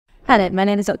Hello, my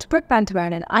name is Dr. Brooke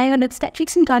Vandermolen and I am an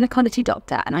obstetrics and gynecology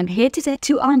doctor, and I'm here today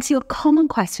to answer your common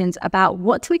questions about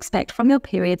what to expect from your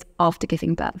periods after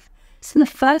giving birth. So the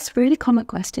first really common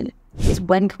question is,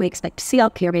 when can we expect to see our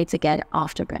periods again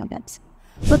after pregnancy?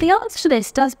 Well, the answer to this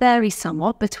does vary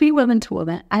somewhat between woman to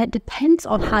woman, and it depends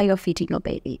on how you're feeding your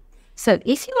baby. So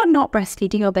if you are not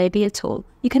breastfeeding your baby at all,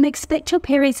 you can expect your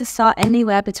periods to start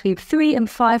anywhere between 3 and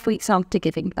 5 weeks after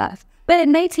giving birth. But it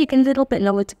may take a little bit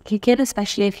longer to kick in,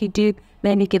 especially if you do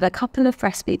maybe give a couple of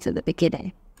breastfeeds at the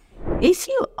beginning. If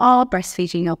you are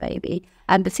breastfeeding your baby,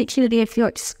 and particularly if you're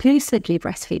exclusively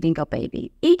breastfeeding your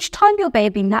baby, each time your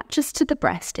baby latches to the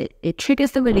breast, it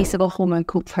triggers the release of a hormone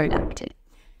called prolactin.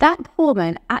 That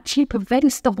hormone actually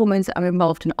prevents the hormones that are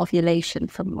involved in ovulation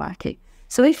from working.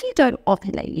 So if you don't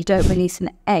ovulate, you don't release an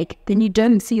egg, then you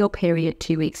don't see your period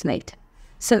 2 weeks later.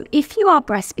 So if you are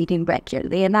breastfeeding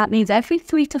regularly, and that means every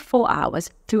 3 to 4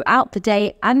 hours throughout the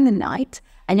day and the night,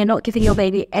 and you're not giving your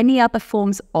baby any other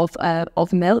forms of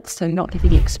milk, so not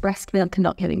giving expressed milk and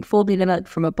not giving formula milk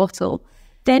from a bottle,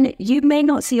 then you may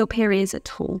not see your periods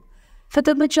at all. For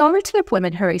the majority of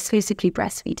women who are exclusively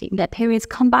breastfeeding, their periods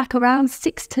come back around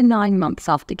 6 to 9 months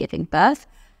after giving birth.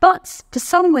 But for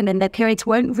some women, their periods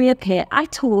won't reappear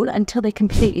at all until they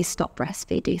completely stop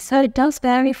breastfeeding. So it does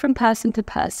vary from person to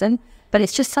person, but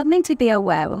it's just something to be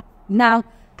aware of. Now,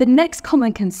 the next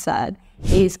common concern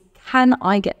is, can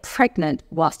I get pregnant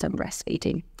whilst I'm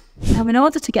breastfeeding? Now, in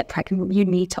order to get pregnant, you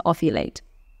need to ovulate.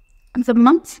 And the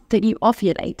month that you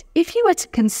ovulate, if you were to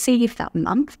conceive that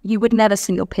month, you would never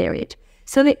see your period.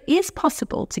 So it is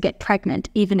possible to get pregnant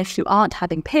even if you aren't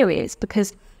having periods,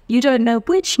 because you don't know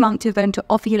which month you're going to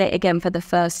ovulate again for the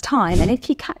first time. And if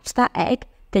you catch that egg,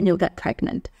 then you'll get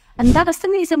pregnant. And that is the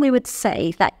reason we would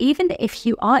say that even if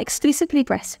you are exclusively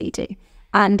breastfeeding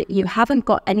and you haven't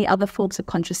got any other forms of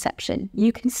contraception,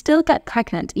 you can still get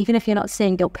pregnant even if you're not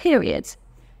seeing your periods.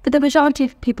 For the majority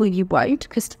of people, you won't,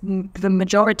 because the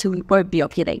majority won't be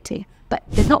ovulating. But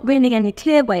there's not really any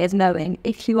clear way of knowing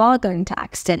if you are going to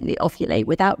accidentally ovulate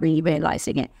without really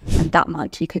realizing it, and that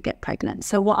month you could get pregnant.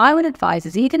 So what I would advise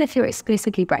is, even if you're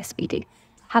exclusively breastfeeding,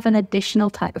 have an additional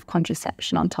type of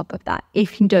contraception on top of that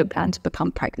if you don't plan to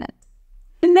become pregnant.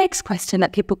 The next question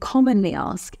that people commonly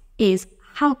ask is,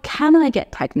 how can I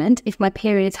get pregnant if my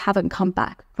periods haven't come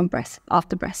back from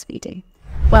after breastfeeding?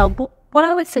 Well, what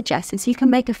I would suggest is you can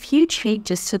make a few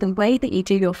changes to the way that you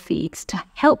do your feeds to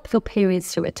help your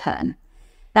periods to return.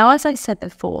 Now, as I said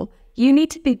before, you need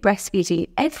to be breastfeeding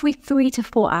every 3 to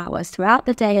 4 hours throughout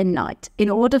the day and night in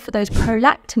order for those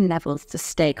prolactin levels to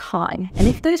stay high. And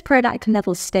if those prolactin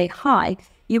levels stay high,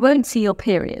 you won't see your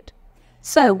period.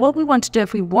 So what we want to do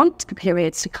if we want the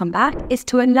periods to come back is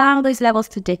to allow those levels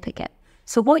to dip again.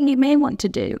 So what you may want to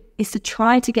do is to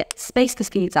try to space the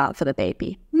feeds out for the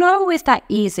baby. Not always that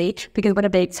easy, because when a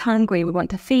baby's hungry, we want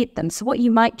to feed them. So what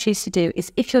you might choose to do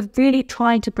is, if you're really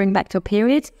trying to bring back your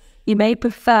periods, you may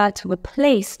prefer to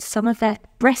replace some of their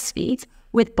breastfeeds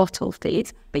with bottle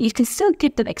feeds, but you can still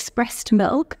give them expressed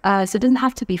milk, so it doesn't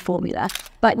have to be formula.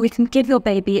 But we can give your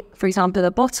baby, for example,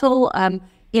 a bottle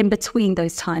in between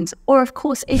those times. Or of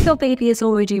course, if your baby is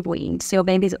already weaned, so your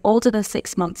baby is older than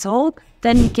 6 months old,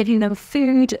 then you're giving them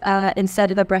food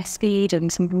instead of a breastfeed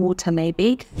and some water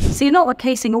maybe. So you're not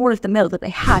replacing all of the milk that they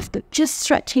have, but just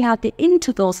stretching out the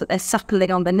intervals that they're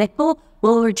suckling on the nipple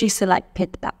will reduce the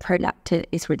likelihood that prolactin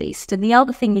is released. And the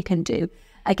other thing you can do,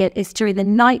 again, is during the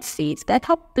night feeds. They're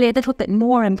probably a little bit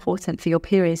more important for your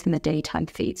periods than the daytime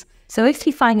feeds. So if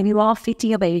you find that you are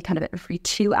feeding your baby kind of every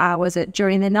 2 hours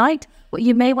during the night, what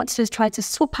you may want to do is try to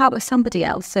swap out with somebody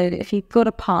else. So if you've got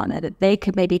a partner, that they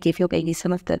could maybe give your baby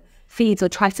some of the feeds, or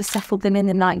try to settle them in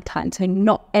the nighttime. So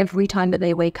not every time that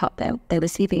they wake up, they're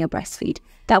receiving a breastfeed.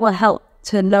 That will help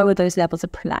to lower those levels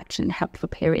of prolactin and help for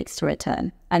periods to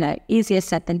return. I know, easier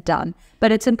said than done,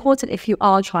 but it's important if you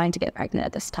are trying to get pregnant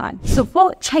at this time. So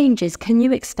what changes can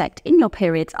you expect in your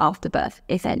periods after birth,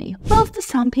 if any? Well, for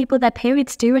some people, their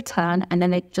periods do return and then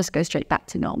they just go straight back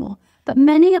to normal. But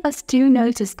many of us do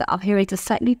notice that our periods are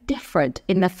slightly different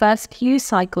in the first few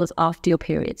cycles after your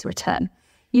periods return.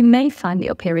 You may find that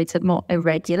your periods are more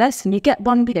irregular, so you get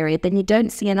one period, then you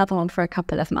don't see another one for a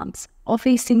couple of months.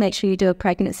 Obviously, make sure you do a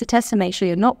pregnancy test and make sure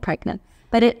you're not pregnant.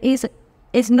 But it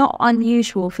is not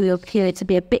unusual for your period to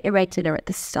be a bit irregular at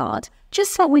the start,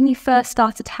 just like when you first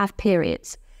started to have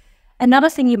periods. Another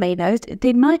thing you may note,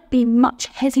 they might be much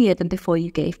heavier than before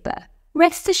you gave birth.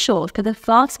 Rest assured, for the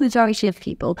vast majority of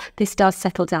people, this does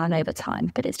settle down over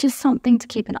time, but it's just something to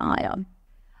keep an eye on.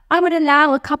 I would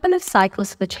allow a couple of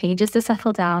cycles for the changes to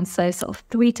settle down, so sort of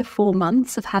 3 to 4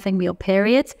 months of having your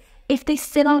periods. If they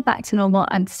still aren't back to normal,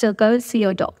 and still go and see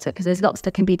your doctor, because there's lots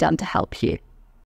that can be done to help you.